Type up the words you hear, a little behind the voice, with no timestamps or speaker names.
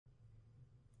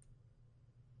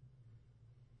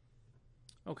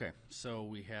Okay, so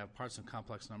we have parts of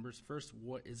complex numbers. First,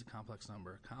 what is a complex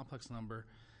number? A complex number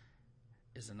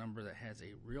is a number that has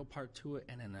a real part to it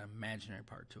and an imaginary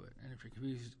part to it. And if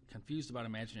you're confused about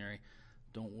imaginary,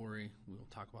 don't worry, we'll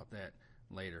talk about that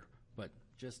later. But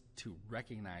just to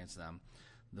recognize them,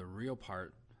 the real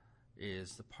part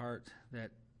is the part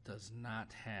that does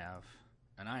not have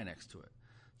an I next to it.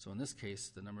 So in this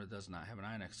case, the number that does not have an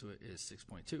I next to it is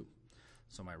 6.2.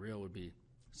 So my real would be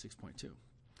 6.2.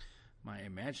 My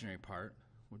imaginary part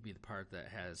would be the part that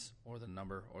has, or the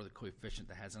number, or the coefficient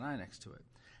that has an I next to it.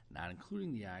 Not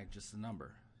including the I, just the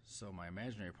number. So my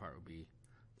imaginary part would be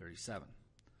 37.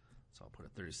 So I'll put a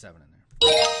 37 in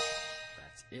there.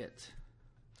 That's it.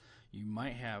 You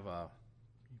might have a,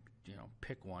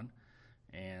 pick one,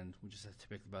 and we just have to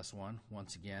pick the best one.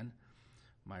 Once again,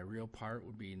 my real part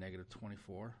would be negative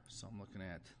 24. So I'm looking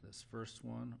at this first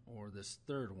one or this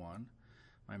third one.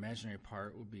 My imaginary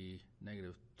part would be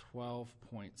negative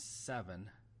 12.7,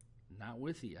 not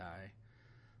with the I.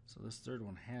 So this third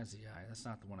one has the I. That's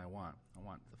not the one I want. I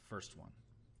want the first one.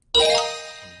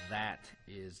 And that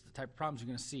is the type of problems you're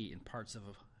going to see in parts of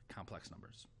complex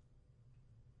numbers.